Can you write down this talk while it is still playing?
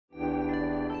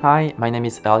Hi, my name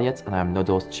is Eliott and I'm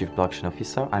Nodle's Chief Blockchain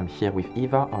Officer. I'm here with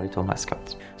Eva, our little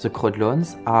mascot. The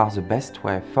crowdloans are the best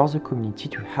way for the community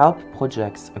to help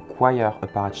projects acquire a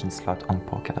Parachain slot on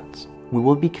Polkadot. We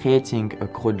will be creating a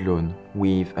crowdloan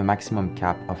with a maximum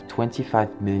cap of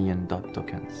 25 million DOT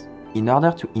tokens. In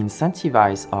order to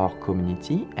incentivize our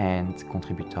community and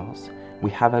contributors, we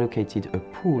have allocated a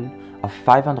pool of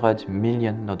 500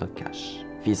 million Nodle cash.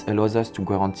 This allows us to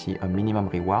guarantee a minimum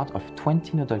reward of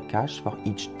 20 Nodle cash for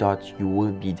each DOT you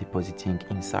will be depositing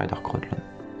inside our crowdloan.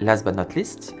 Last but not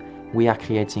least, we are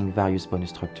creating various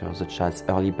bonus structures such as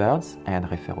early birds and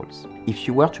referrals. If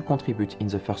you were to contribute in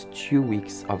the first 2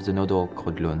 weeks of the Nodle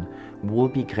crowdloan, we will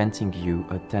be granting you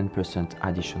a 10%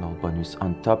 additional bonus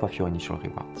on top of your initial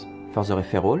reward. For the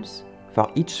referrals, for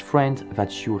each friend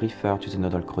that you refer to the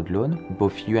Nodle crowdloan,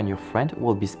 both you and your friend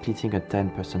will be splitting a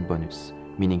 10% bonus,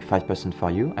 meaning 5%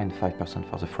 for you and 5%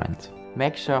 for the friend.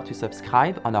 Make sure to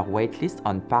subscribe on our waitlist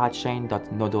on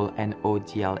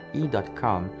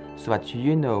parachain.nodle.com so that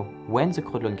you know when the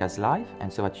crowdloan goes live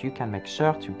and so that you can make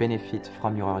sure to benefit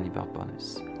from your early bird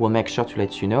bonus. We'll make sure to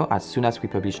let you know as soon as we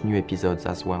publish new episodes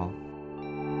as well.